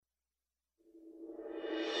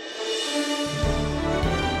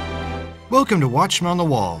Welcome to Watchmen on the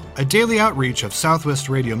Wall, a daily outreach of Southwest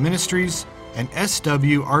Radio Ministries and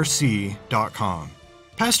swrc.com.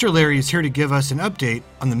 Pastor Larry is here to give us an update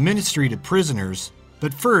on the ministry to prisoners,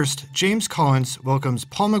 but first, James Collins welcomes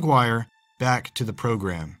Paul McGuire back to the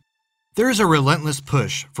program. There is a relentless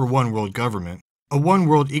push for one world government, a one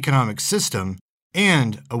world economic system,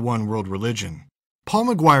 and a one world religion. Paul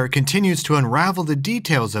McGuire continues to unravel the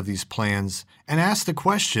details of these plans and asks the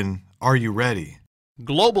question, are you ready?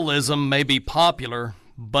 Globalism may be popular,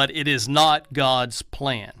 but it is not God's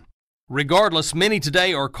plan. Regardless, many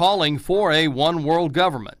today are calling for a one-world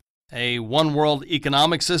government, a one-world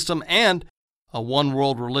economic system, and a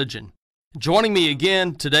one-world religion. Joining me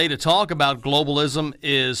again today to talk about globalism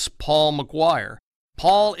is Paul McGuire.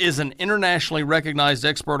 Paul is an internationally recognized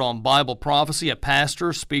expert on Bible prophecy, a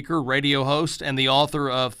pastor, speaker, radio host, and the author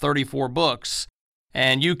of 34 books.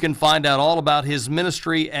 And you can find out all about his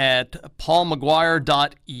ministry at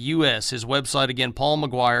paulmcguire.us. His website again,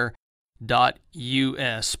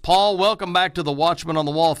 paulmcguire.us. Paul, welcome back to the Watchmen on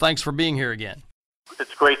the Wall. Thanks for being here again.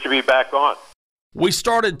 It's great to be back on. We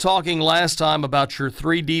started talking last time about your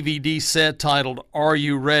 3 DVD set titled, Are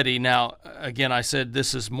You Ready? Now, again, I said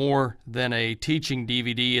this is more than a teaching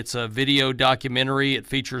DVD. It's a video documentary. It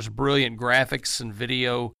features brilliant graphics and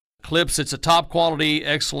video clips. It's a top quality,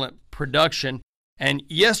 excellent production. And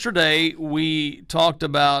yesterday, we talked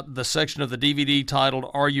about the section of the DVD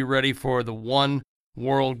titled, Are You Ready for the One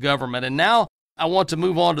World Government? And now I want to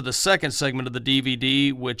move on to the second segment of the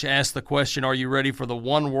DVD, which asks the question, are you ready for the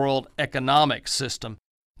one world economic system?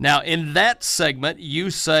 Now, in that segment,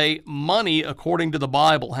 you say money, according to the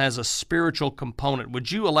Bible, has a spiritual component.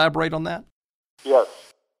 Would you elaborate on that? Yes.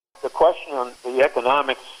 The question on the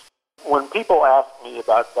economics, when people ask me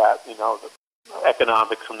about that, the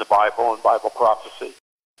economics in the Bible and Bible prophecy.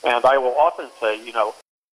 And I will often say,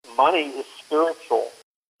 money is spiritual,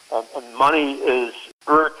 and money is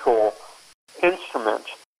spiritual instrument.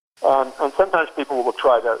 And sometimes people will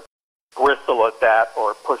try to bristle at that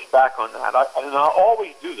or push back on that. And I'll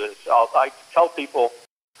always do this. I tell people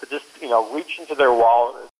to just, reach into their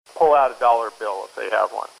wallet and pull out a dollar bill if they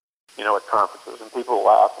have one, at conferences, and people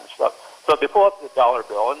laugh and stuff. So they pull up the dollar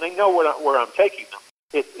bill, and they know where I'm taking them.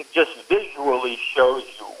 It just visually shows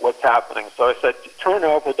you what's happening. So I said, turn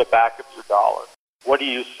over the back of your dollar. What do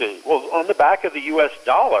you see? Well, on the back of the U.S.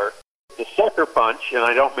 dollar, the sucker punch, and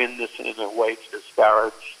I don't mean this in a way to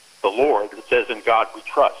disparage the Lord, it says, in God we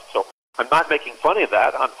trust. So I'm not making fun of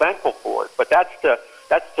that. I'm thankful for it. But that's to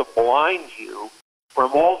blind you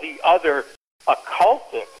from all the other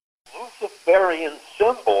occultic, Luciferian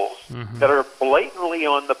symbols that are blatantly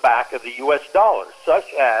on the back of the U.S. dollar,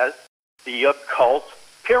 such as the occult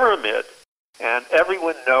pyramid. And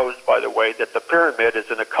everyone knows, by the way, that the pyramid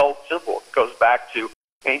is an occult symbol. It goes back to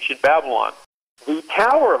ancient Babylon. The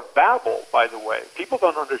Tower of Babel, by the way, people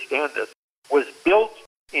don't understand this, was built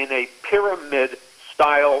in a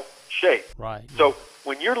pyramid-style shape. Right. So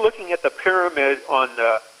when you're looking at the pyramid on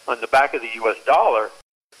the back of the U.S. dollar,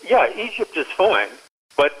 yeah, Egypt is fine,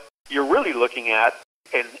 but you're really looking at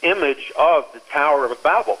an image of the Tower of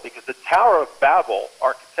Babel, because the Tower of Babel,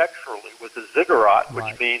 architecturally, was a ziggurat,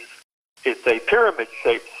 which means it's a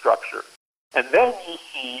pyramid-shaped structure. And then you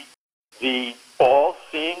see the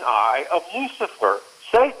all-seeing eye of Lucifer,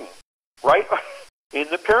 Satan, right in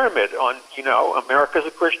the pyramid on, America's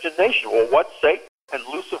a Christian nation. Well, what's Satan and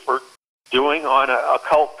Lucifer doing on a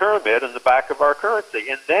occult pyramid in the back of our currency?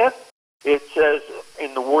 And then it says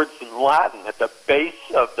in the words in Latin, at the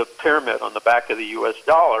base of the pyramid on the back of the U.S.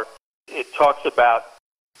 dollar, it talks about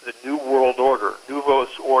the New World Order,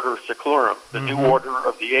 Novus Order Seclorum, the New Order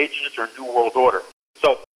of the Ages or New World Order.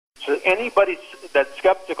 So anybody that's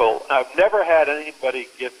skeptical, I've never had anybody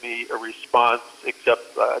give me a response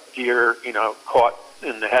except deer, caught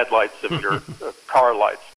in the headlights of your car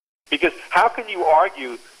lights. Because how can you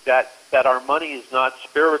argue that our money is not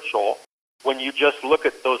spiritual when you just look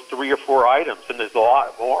at those 3 or 4 items, and there's a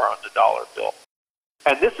lot more on the dollar bill?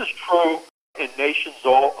 And this is true in nations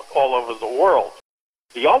all over the world.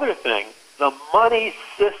 The other thing, the money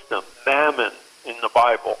system, mammon in the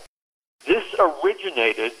Bible, this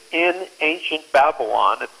originated in ancient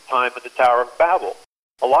Babylon at the time of the Tower of Babel.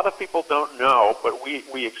 A lot of people don't know, but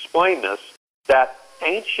we explain this, that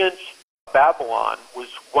ancient Babylon was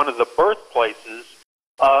one of the birthplaces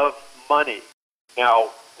of money.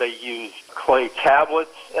 Now, they used clay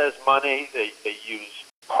tablets as money. They used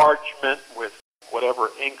parchment with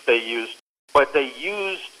whatever ink they used. But they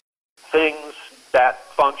used things that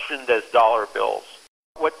functioned as dollar bills.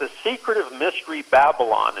 What the secret of Mystery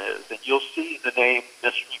Babylon is, and you'll see the name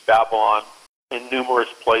Mystery Babylon in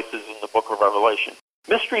numerous places in the book of Revelation,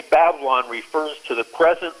 Mystery Babylon refers to the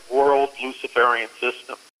present world Luciferian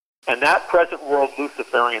system. And that present world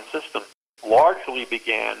Luciferian system largely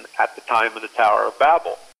began at the time of the Tower of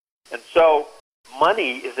Babel. And so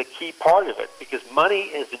money is a key part of it, because money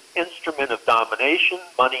is an instrument of domination.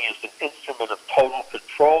 Money is an instrument of total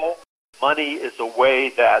control. Money is a way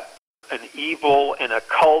that an evil and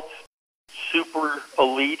occult super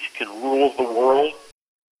elite can rule the world.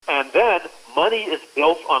 And then money is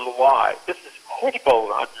built on a lie. This is critical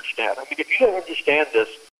to understand. I mean, if you don't understand this,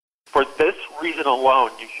 for this reason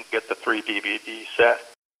alone, you should get the 3-DVD set.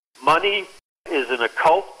 Money is an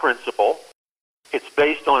occult principle. It's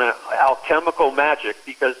based on an alchemical magic,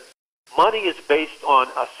 because money is based on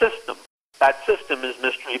a system. That system is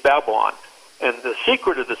Mystery Babylon. And the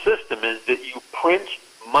secret of the system is that you print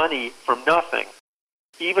money from nothing.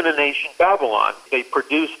 Even in ancient Babylon, they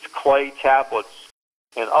produced clay tablets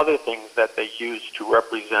and other things that they used to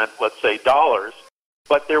represent, let's say, dollars.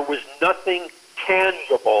 But there was nothing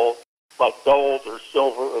tangible like gold or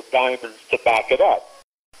silver or diamonds to back it up.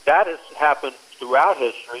 That has happened throughout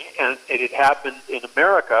history, and it had happened in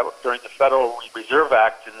America during the Federal Reserve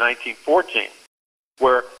Act in 1914,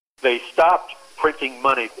 where they stopped printing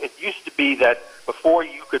money. It used to be that before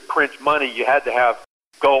you could print money, you had to have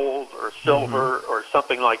gold or silver or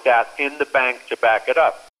something like that in the bank to back it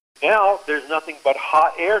up. Now there's nothing but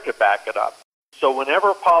hot air to back it up. So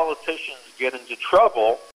whenever politicians get into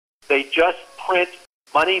trouble, they just print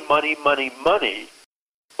money, money, money, money,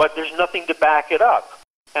 but there's nothing to back it up.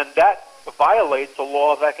 And that violates the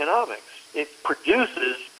law of economics. It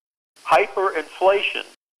produces hyperinflation,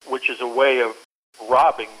 which is a way of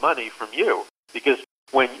robbing money from you. Because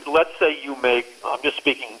when, let's say you make, I'm just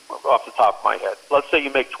speaking off the top of my head, let's say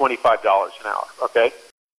you make $25 an hour, okay?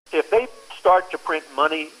 If they start to print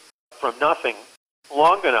money from nothing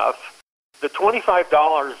long enough, the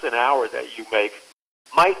 $25 an hour that you make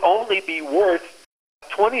might only be worth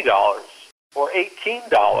 $20 or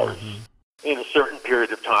 $18 in a certain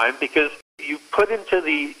period of time, because you put into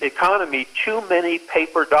the economy too many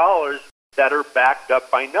paper dollars that are backed up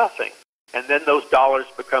by nothing. And then those dollars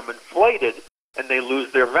become inflated and they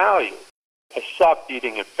lose their value. I stopped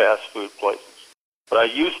eating at fast food places, but I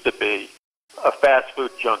used to be a fast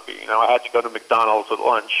food junkie. You know, I had to go to McDonald's at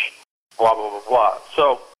lunch, blah, blah, blah, blah.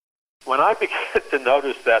 So when I began to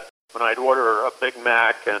notice that when I'd order a Big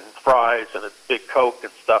Mac and fries and a big Coke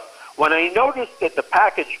and stuff, when I noticed that the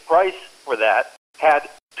package price for that had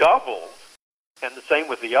doubled, and the same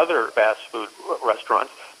with the other fast food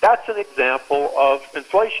restaurants, that's an example of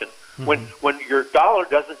inflation. When your dollar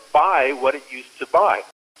doesn't buy what it used to buy.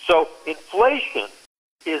 So inflation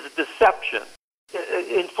is deception.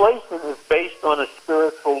 Inflation is based on a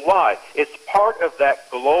spiritual lie. It's part of that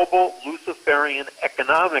global Luciferian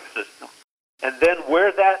economic system. And then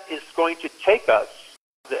where that is going to take us,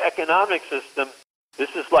 the economic system, this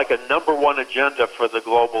is like a number one agenda for the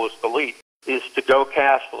globalist elite, is to go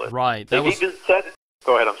cashless. Right. They've even said it.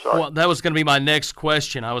 Go ahead, I'm sorry. Well, that was going to be my next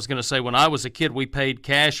question. I was going to say, when I was a kid, we paid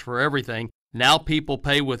cash for everything. Now people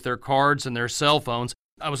pay with their cards and their cell phones.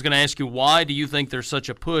 I was going to ask you, why do you think there's such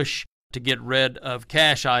a push to get rid of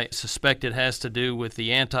cash? I suspect it has to do with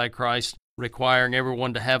the Antichrist requiring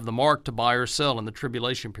everyone to have the mark to buy or sell in the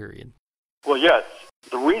tribulation period. Well, yes.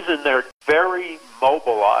 The reason they're very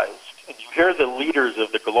mobilized, and you hear the leaders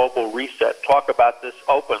of the global reset talk about this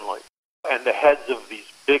openly, and the heads of these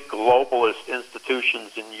big globalist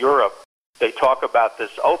institutions in Europe, they talk about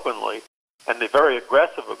this openly, and they're very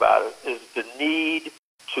aggressive about it, is the need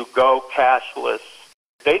to go cashless.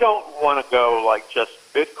 They don't want to go like just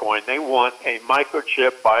Bitcoin. They want a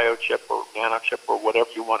microchip, biochip, or nanochip, or whatever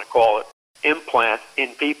you want to call it, implant in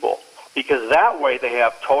people. Because that way they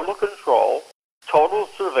have total control, total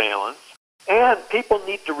surveillance, and people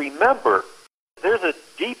need to remember there's a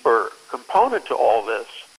deeper component to all this.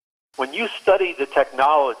 When you study the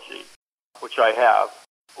technology, which I have,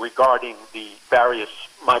 regarding the various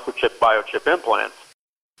microchip, biochip implants,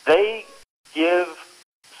 they give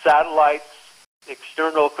satellites,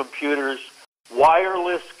 external computers,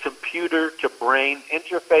 wireless computer-to-brain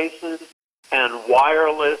interfaces, and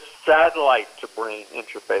wireless satellite-to-brain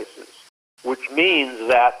interfaces, which means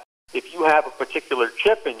that if you have a particular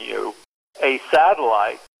chip in you, a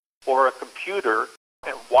satellite or a computer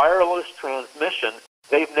and wireless transmission,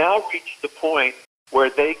 they've now reached the point where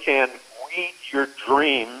they can read your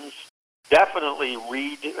dreams, definitely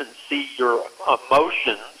read and see your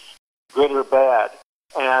emotions, good or bad.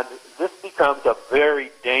 And this becomes a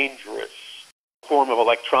very dangerous form of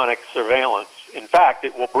electronic surveillance. In fact,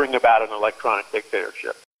 it will bring about an electronic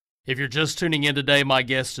dictatorship. If you're just tuning in today, my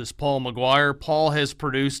guest is Paul McGuire. Paul has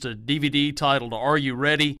produced a DVD titled Are You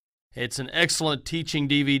Ready? It's an excellent teaching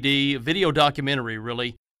DVD, video documentary,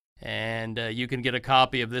 really. And you can get a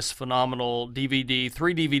copy of this phenomenal DVD,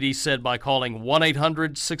 3 DVD set by calling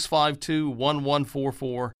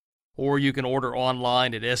 1-800-652-1144, or you can order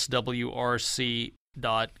online at swrc.com.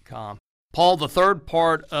 Paul, the third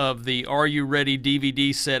part of the Are You Ready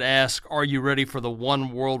DVD set asks, are you ready for the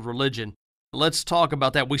one world religion? Let's talk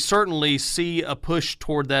about that. We certainly see a push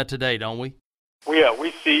toward that today, don't we? Yeah,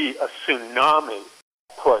 we see a tsunami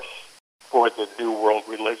push for the new world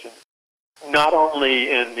religion. Not only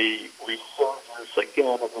in the resurgence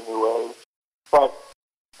again of the New Age, but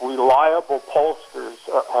reliable pollsters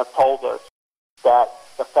have told us that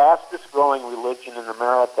the fastest growing religion in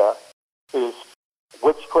America is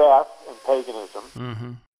witchcraft and paganism.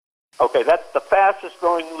 Mm-hmm. Okay, that's the fastest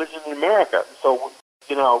growing religion in America. So,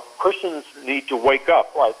 Christians need to wake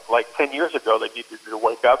up. Like 10 years ago, they needed to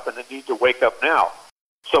wake up, and they need to wake up now.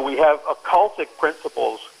 So we have occultic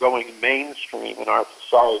principles going mainstream in our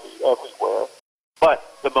society everywhere. But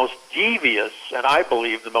the most devious, and I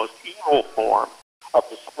believe the most evil form of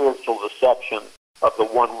the spiritual deception of the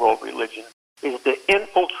one world religion is the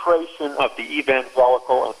infiltration of the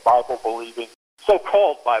evangelical and Bible-believing,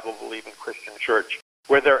 so-called Bible-believing Christian church,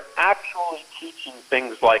 where they're actually teaching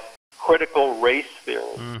things like critical race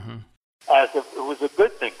theory, as if it was a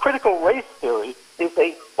good thing. Critical race theory is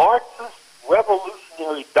a Marxist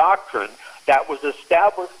revolutionary doctrine that was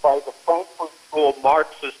established by the Frankfurt School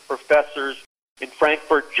Marxist professors in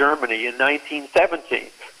Frankfurt, Germany in 1917.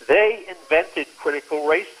 They invented critical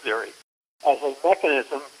race theory as a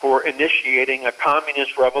mechanism for initiating a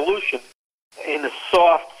communist revolution in a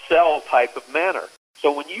soft sell type of manner.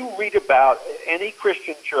 So when you read about any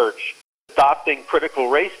Christian church adopting critical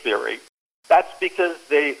race theory, that's because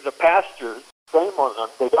the pastors, shame on them,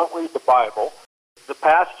 they don't read the Bible. The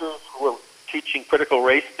pastors who are teaching critical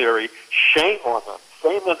race theory, shame on them.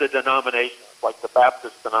 Shame on the denominations like the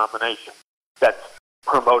Baptist denomination that's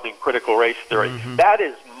promoting critical race theory. That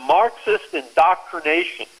is Marxist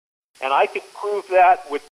indoctrination. And I can prove that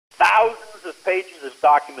with thousands of pages of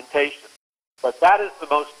documentation. But that is the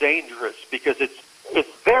most dangerous because it's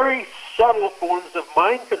very subtle forms of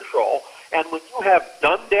mind control. And when you have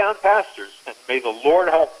dumbed-down pastors, and may the Lord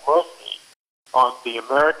have mercy on the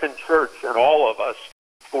American church and all of us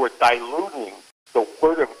for diluting the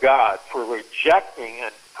Word of God, for rejecting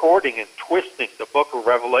and torting and twisting the book of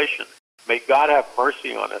Revelation, may God have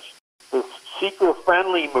mercy on us. This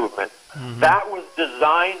seeker-friendly movement, that was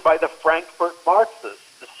designed by the Frankfurt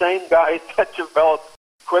Marxists, the same guys that developed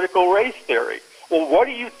critical race theory. Well, what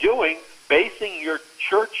are you doing basing your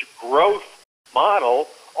church growth model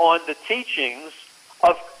on the teachings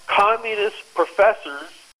of communist professors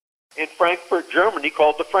in Frankfurt, Germany,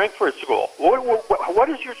 called the Frankfurt School? What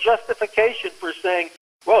is your justification for saying,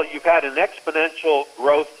 well, you've had an exponential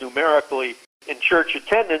growth numerically in church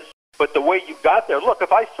attendance, but the way you got there, look,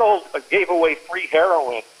 if I gave away free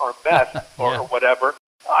heroin or meth or whatever,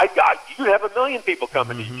 you'd have 1 million people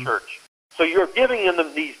coming to your church. So you're giving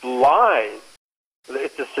them these lies.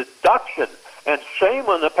 It's a seduction, and shame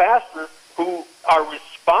on the pastors who are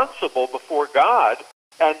responsible before God,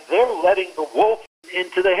 and they're letting the wolf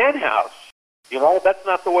into the hen house. That's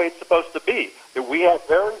not the way it's supposed to be. We have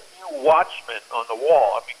very few watchmen on the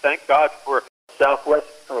wall. I mean, thank God for Southwest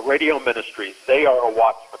Radio Ministries. They are a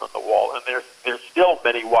watchman on the wall, and there's still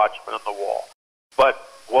many watchmen on the wall. But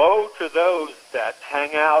woe to those that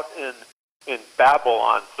hang out in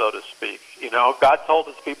Babylon, so to speak. God told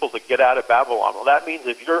his people to get out of Babylon. Well, that means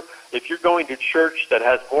if you're going to church that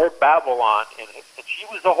has more Babylon in it, and she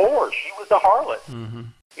was a whore, she was a harlot.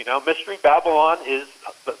 Mystery Babylon is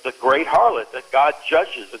the great harlot that God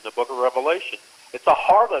judges in the book of Revelation. It's a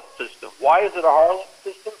harlot system. Why is it a harlot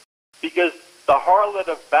system? Because the harlot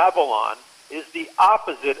of Babylon is the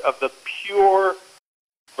opposite of the pure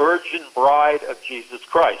virgin bride of Jesus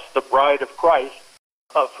Christ, the bride of Christ,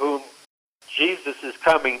 of whom Jesus is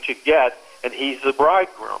coming to get, and he's the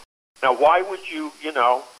bridegroom. Now, why would you,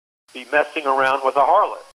 be messing around with a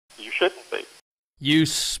harlot? You shouldn't be. You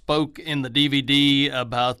spoke in the DVD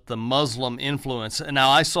about the Muslim influence.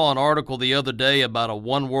 Now, I saw an article the other day about a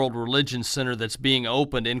one world religion center that's being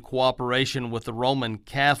opened in cooperation with the Roman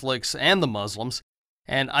Catholics and the Muslims.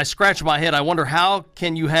 And I scratch my head. I wonder, how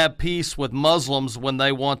can you have peace with Muslims when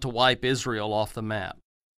they want to wipe Israel off the map?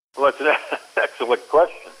 Well, it's an excellent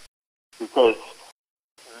question, because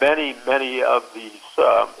many of these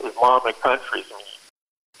Islamic countries,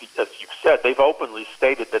 as you've said, they've openly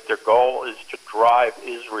stated that their goal is to drive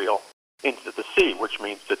Israel into the sea, which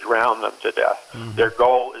means to drown them to death. Their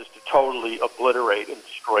goal is to totally obliterate and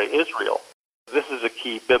destroy Israel. This is a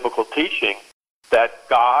key biblical teaching that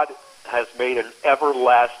God has made an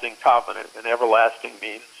everlasting covenant. And everlasting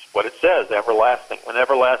means what it says, everlasting. An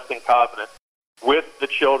everlasting covenant with the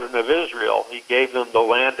children of Israel. He gave them the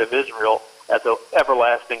land of Israel as an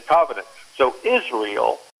everlasting covenant. So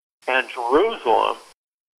Israel and Jerusalem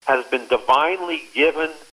has been divinely given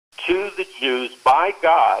to the Jews by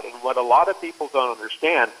God. And what a lot of people don't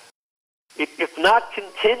understand, it's not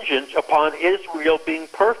contingent upon Israel being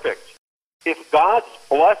perfect. If God's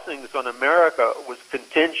blessings on America was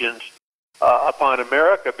contingent upon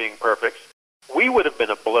America being perfect, we would have been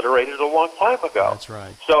obliterated a long time ago. That's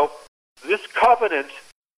right. So this covenant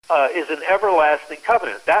is an everlasting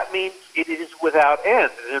covenant. That means it is without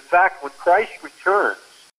end. And in fact, when Christ returns,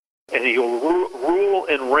 and he will rule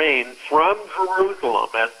and reign from Jerusalem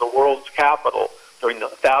as the world's capital during the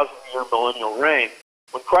 1,000-year millennial reign,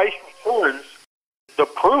 when Christ returns, the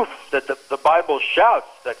proof that the Bible shouts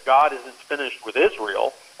that God isn't finished with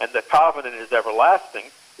Israel and the covenant is everlasting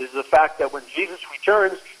is the fact that when Jesus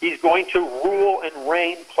returns, he's going to rule and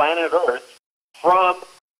reign planet Earth from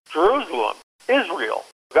Jerusalem, Israel.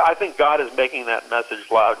 I think God is making that message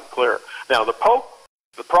loud and clear. Now, the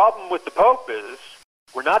problem with the Pope is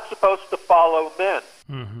we're not supposed to follow men.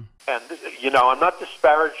 Mm-hmm. And, I'm not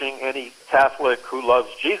disparaging any Catholic who loves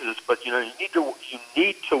Jesus, but, you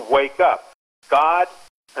need to wake up. God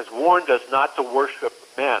has warned us not to worship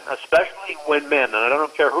men, especially when men, and I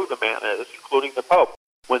don't care who the man is, including the Pope,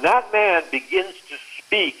 when that man begins to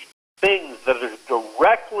speak things that are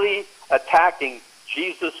directly attacking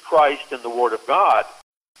Jesus Christ and the Word of God,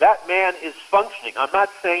 that man is functioning. I'm not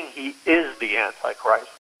saying he is the Antichrist.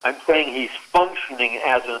 I'm saying he's functioning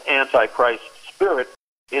as an Antichrist spirit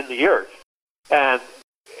in the earth. And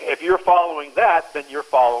if you're following that, then you're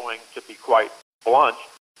following, to be quite blunt,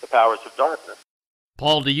 the powers of darkness.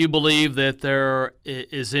 Paul, do you believe that there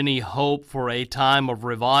is any hope for a time of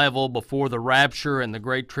revival before the rapture and the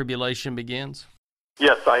Great Tribulation begins?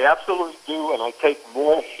 Yes, I absolutely do, and I take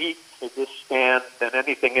more heat for this stand than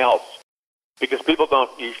anything else, because people don't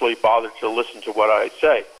usually bother to listen to what I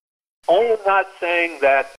say. I am not saying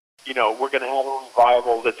that, we're going to have a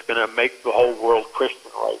revival that's going to make the whole world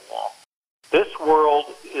Christian right now. This world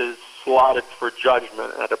is slotted for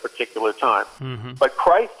judgment at a particular time. Mm-hmm. But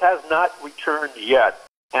Christ has not returned yet.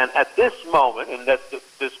 And at this moment, and that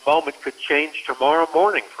this moment could change tomorrow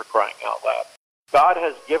morning, for crying out loud, God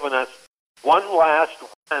has given us one last,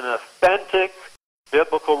 an authentic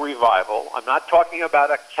biblical revival. I'm not talking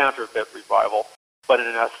about a counterfeit revival, but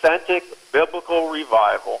an authentic biblical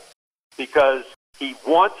revival, because he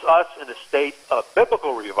wants us in a state of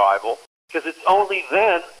biblical revival, because it's only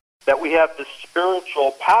then that we have the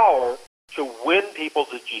spiritual power to win people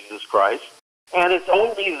to Jesus Christ. And it's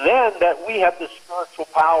only then that we have the spiritual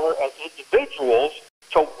power as individuals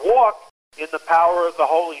to walk in the power of the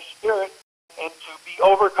Holy Spirit and to be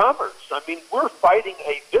overcomers. I mean, we're fighting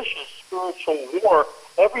a vicious spiritual war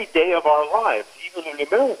every day of our lives, even in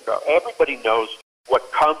America. Everybody knows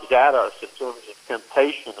what comes at us in terms of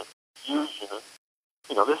temptation and confusion.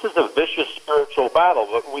 This is a vicious spiritual battle.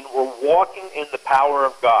 But when we're walking in the power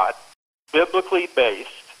of God, biblically based,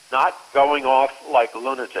 not going off like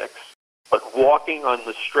lunatics, but walking on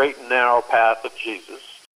the straight and narrow path of Jesus,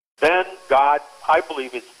 then God, I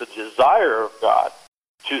believe it's the desire of God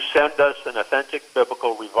to send us an authentic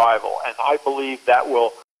biblical revival. And I believe that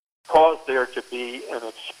will cause there to be an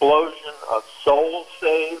explosion of souls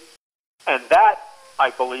saved. And that,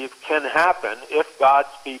 I believe, can happen if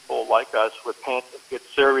God's people like us repent and get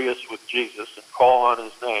serious with Jesus and call on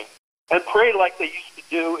his name and pray like they used to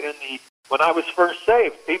do when I was first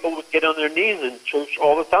saved. People would get on their knees in church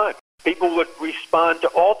all the time. People would respond to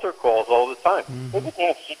altar calls all the time. Mm-hmm. They didn't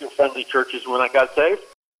have seeker-friendly churches when I got saved.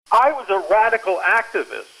 I was a radical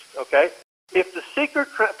activist, okay? If the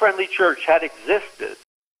seeker-friendly church had existed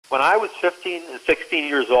when I was 15 and 16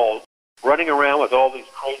 years old, running around with all these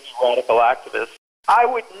crazy radical activists, I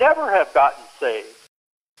would never have gotten saved.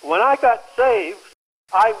 When I got saved,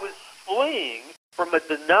 I was fleeing from a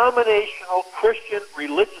denominational Christian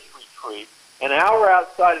religious retreat an hour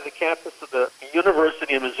outside of the campus of the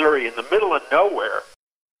University of Missouri in the middle of nowhere.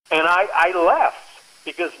 And I left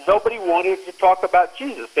because nobody wanted to talk about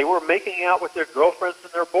Jesus. They were making out with their girlfriends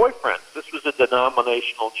and their boyfriends. This was a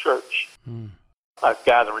denominational church, a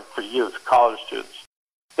gathering for youth, college students.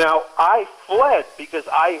 Now, I fled because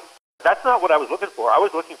that's not what I was looking for. I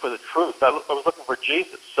was looking for the truth. I was looking for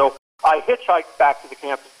Jesus. So I hitchhiked back to the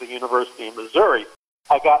campus of the University of Missouri.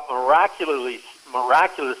 I got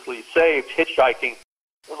miraculously saved hitchhiking,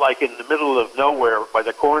 like in the middle of nowhere by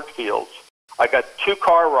the cornfields. I got 2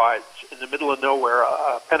 car rides in the middle of nowhere,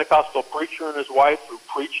 a Pentecostal preacher and his wife who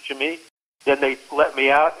preached to me, Then they let me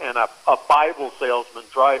out, and a Bible salesman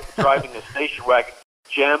driving a station wagon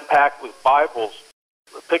jam-packed with Bibles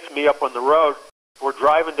picks me up on the road. We're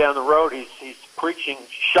driving down the road. He's preaching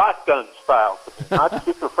shotgun style to me, not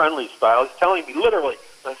seeker-friendly style. He's telling me literally,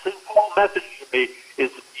 the whole message to me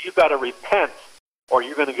is you got to repent or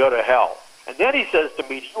you're going to go to hell. And then he says to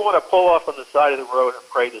me, do you want to pull off on the side of the road and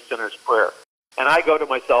pray the sinner's prayer? And I go to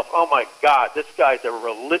myself, oh, my God, this guy's a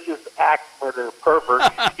religious axe murderer pervert.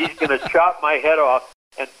 He's going to chop my head off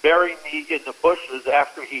and bury me in the bushes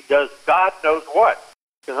after he does God knows what,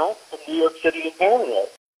 in New York City and Canada.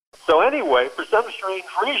 So anyway, for some strange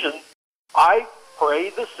reason, I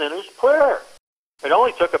prayed the sinner's prayer. It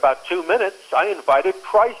only took about 2 minutes. I invited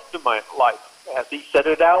Christ to my life as he said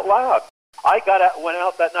it out loud. I went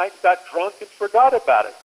out that night, got drunk, and forgot about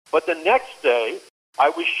it. But the next day, I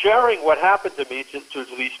was sharing what happened to me to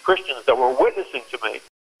these Christians that were witnessing to me.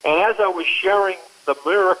 And as I was sharing the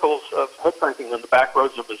miracles of hitchhiking on the back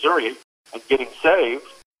roads of Missouri and getting saved,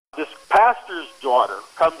 this pastor's daughter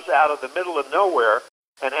comes out of the middle of nowhere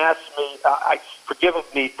and asks me, forgive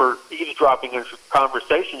me for eavesdropping in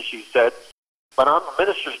conversation, she said, but I'm a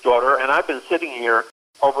minister's daughter, and I've been sitting here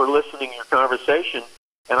over listening to your conversation,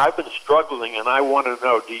 and I've been struggling, and I want to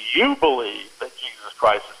know, do you believe that Jesus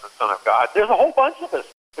Christ is the Son of God? There's a whole bunch of us.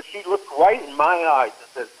 But she looked right in my eyes and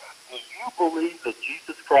said, do you believe that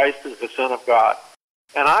Jesus Christ is the Son of God?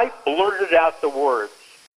 And I blurted out the words,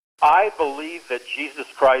 I believe that Jesus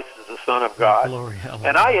Christ is the Son of God. Glory,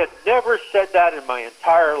 and I had never said that in my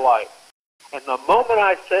entire life. And the moment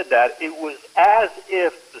I said that, it was as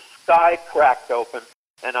if the sky cracked open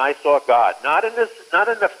and I saw God. Not in the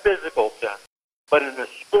physical sense, but in the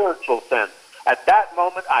spiritual sense. At that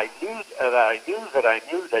moment, I knew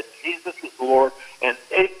that Jesus is Lord, and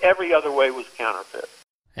every other way was counterfeit.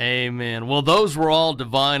 Amen. Well, those were all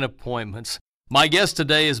divine appointments. My guest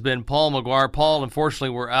today has been Paul McGuire. Paul,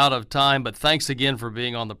 unfortunately, we're out of time, but thanks again for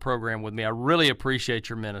being on the program with me. I really appreciate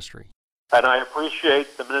your ministry. And I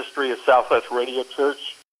appreciate the ministry of Southwest Radio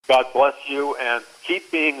Church. God bless you, and keep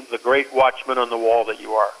being the great watchman on the wall that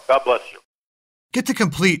you are. God bless you. Get the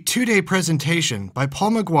complete 2-day presentation by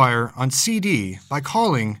Paul McGuire on CD by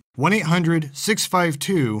calling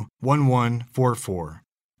 1-800-652-1144.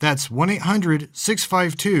 That's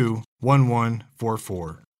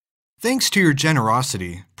 1-800-652-1144. Thanks to your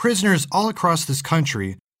generosity, prisoners all across this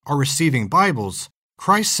country are receiving Bibles,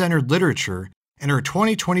 Christ-centered literature, and our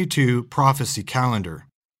 2022 prophecy calendar.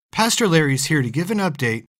 Pastor Larry's here to give an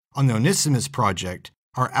update on the Onesimus Project,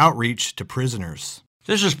 our outreach to prisoners.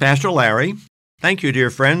 This is Pastor Larry. Thank you, dear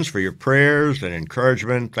friends, for your prayers and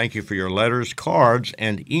encouragement. Thank you for your letters, cards,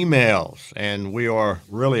 and emails. And we are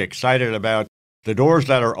really excited about the doors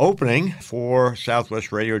that are opening for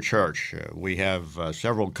Southwest Radio Church. We have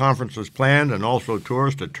several conferences planned and also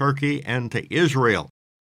tours to Turkey and to Israel.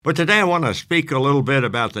 But today I want to speak a little bit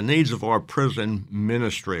about the needs of our prison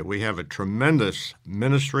ministry. We have a tremendous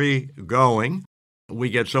ministry going. We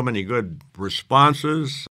get so many good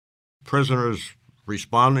responses, prisoners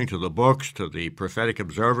responding to the books, to the Prophetic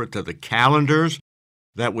Observer, to the calendars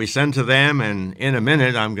that we send to them. And in a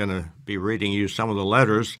minute, I'm going to be reading you some of the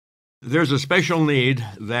letters. There's a special need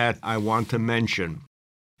that I want to mention,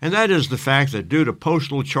 and that is the fact that due to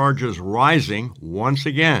postal charges rising once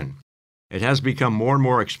again, it has become more and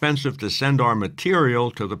more expensive to send our material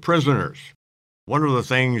to the prisoners. One of the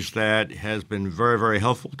things that has been very, very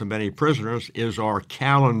helpful to many prisoners is our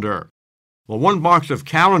calendar. Well, one box of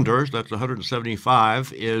calendars, that's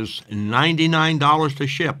 $175, is $99 to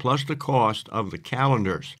ship, plus the cost of the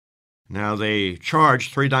calendars. Now, they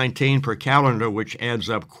charge $3.19 per calendar, which adds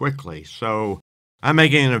up quickly. So I'm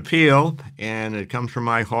making an appeal, and it comes from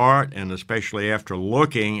my heart, and especially after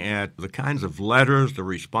looking at the kinds of letters, the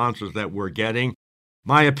responses that we're getting,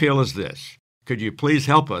 my appeal is this. Could you please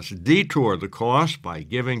help us detour the cost by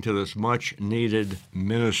giving to this much-needed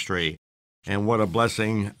ministry? And what a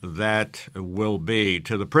blessing that will be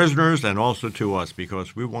to the prisoners and also to us,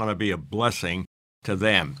 because we want to be a blessing to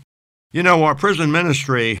them. You know, our prison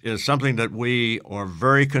ministry is something that we are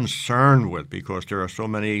very concerned with because there are so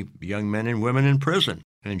many young men and women in prison.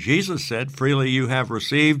 And Jesus said, freely you have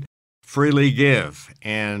received, freely give.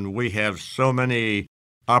 And we have so many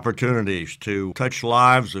opportunities to touch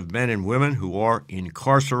lives of men and women who are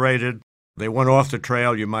incarcerated. They went off the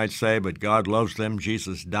trail, you might say, but God loves them.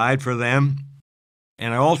 Jesus died for them.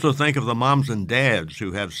 And I also think of the moms and dads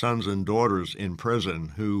who have sons and daughters in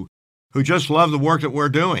prison who just love the work that we're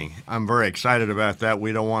doing. I'm very excited about that.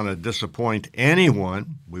 We don't want to disappoint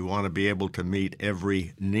anyone. We want to be able to meet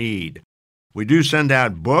every need. We do send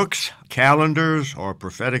out books, calendars, or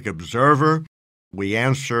Prophetic Observer. We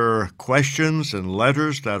answer questions and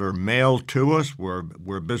letters that are mailed to us.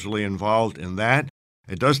 We're busily involved in that.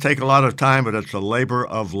 It does take a lot of time, but it's a labor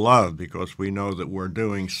of love because we know that we're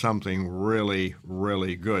doing something really,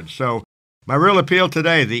 really good. So my real appeal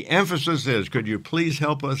today, the emphasis is, could you please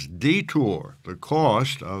help us detour the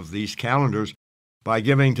cost of these calendars by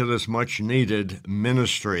giving to this much-needed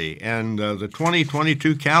ministry? And the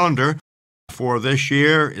 2022 calendar for this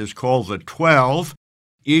year is called the 12.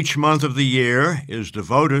 Each month of the year is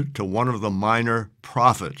devoted to one of the minor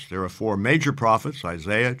prophets. There are 4 major prophets,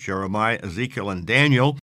 Isaiah, Jeremiah, Ezekiel, and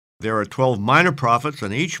Daniel. There are 12 minor prophets,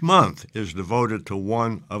 and each month is devoted to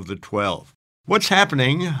one of the 12. What's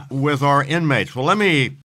happening with our inmates? Well, let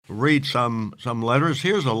me read some letters.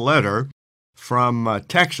 Here's a letter from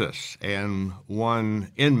Texas, and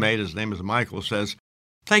one inmate, his name is Michael, says,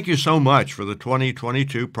 "Thank you so much for the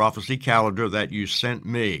 2022 prophecy calendar that you sent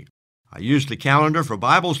me. I used the calendar for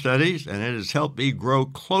Bible studies, and it has helped me grow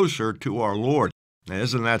closer to our Lord." Now,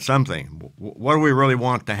 isn't that something? What do we really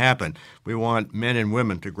want to happen? We want men and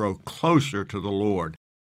women to grow closer to the Lord.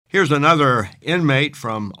 Here's another inmate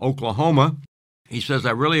from Oklahoma. He says,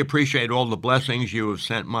 "I really appreciate all the blessings you have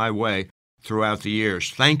sent my way throughout the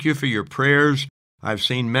years. Thank you for your prayers. I've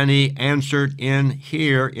seen many answered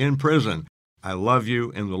here in prison. I love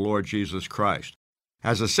you in the Lord Jesus Christ.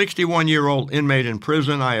 As a 61-year-old inmate in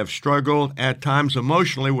prison, I have struggled at times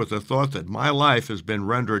emotionally with the thought that my life has been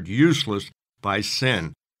rendered useless by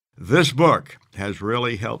sin. This book has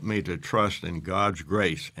really helped me to trust in God's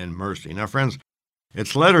grace and mercy." Now, friends,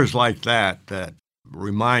 it's letters like that that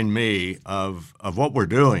remind me of what we're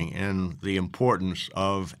doing and the importance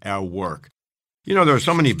of our work. You know, there are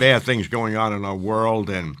so many bad things going on in our world,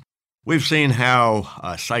 and we've seen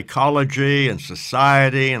how psychology and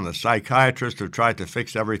society and the psychiatrists have tried to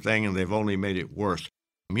fix everything, and they've only made it worse.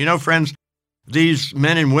 You know, friends, these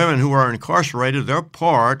men and women who are incarcerated, they're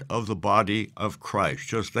part of the body of Christ.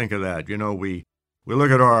 Just think of that. You know, we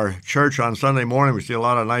look at our church on Sunday morning, we see a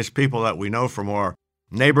lot of nice people that we know from our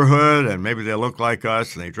neighborhood, and maybe they look like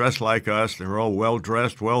us, and they dress like us, and they're all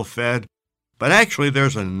well-dressed, well-fed. But actually,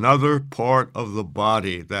 there's another part of the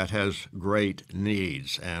body that has great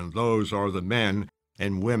needs, and those are the men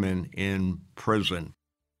and women in prison.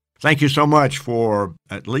 Thank you so much for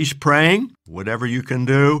at least praying, whatever you can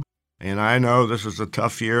do. And I know this is a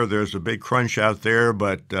tough year. There's a big crunch out there,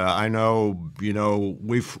 but I know,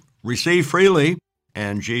 we've received freely,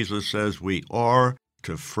 and Jesus says we are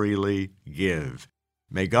to freely give.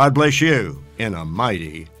 May God bless you in a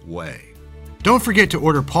mighty way. Don't forget to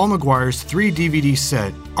order Paul McGuire's 3-DVD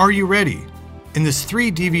set, Are You Ready? In this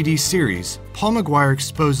 3-DVD series, Paul McGuire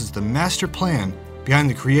exposes the master plan behind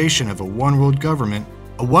the creation of a one-world government,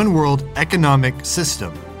 a one-world economic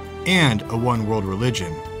system, and a one-world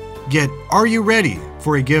religion. Get Are You Ready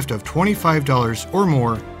for a gift of $25 or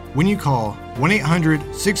more when you call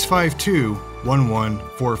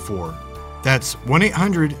 1-800-652-1144. That's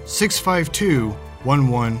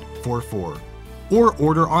 1-800-652-1144. Or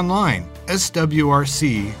order online,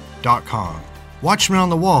 swrc.com. Watchman on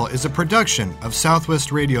the Wall is a production of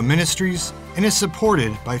Southwest Radio Ministries and is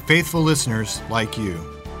supported by faithful listeners like you.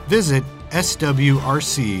 Visit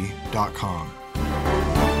swrc.com.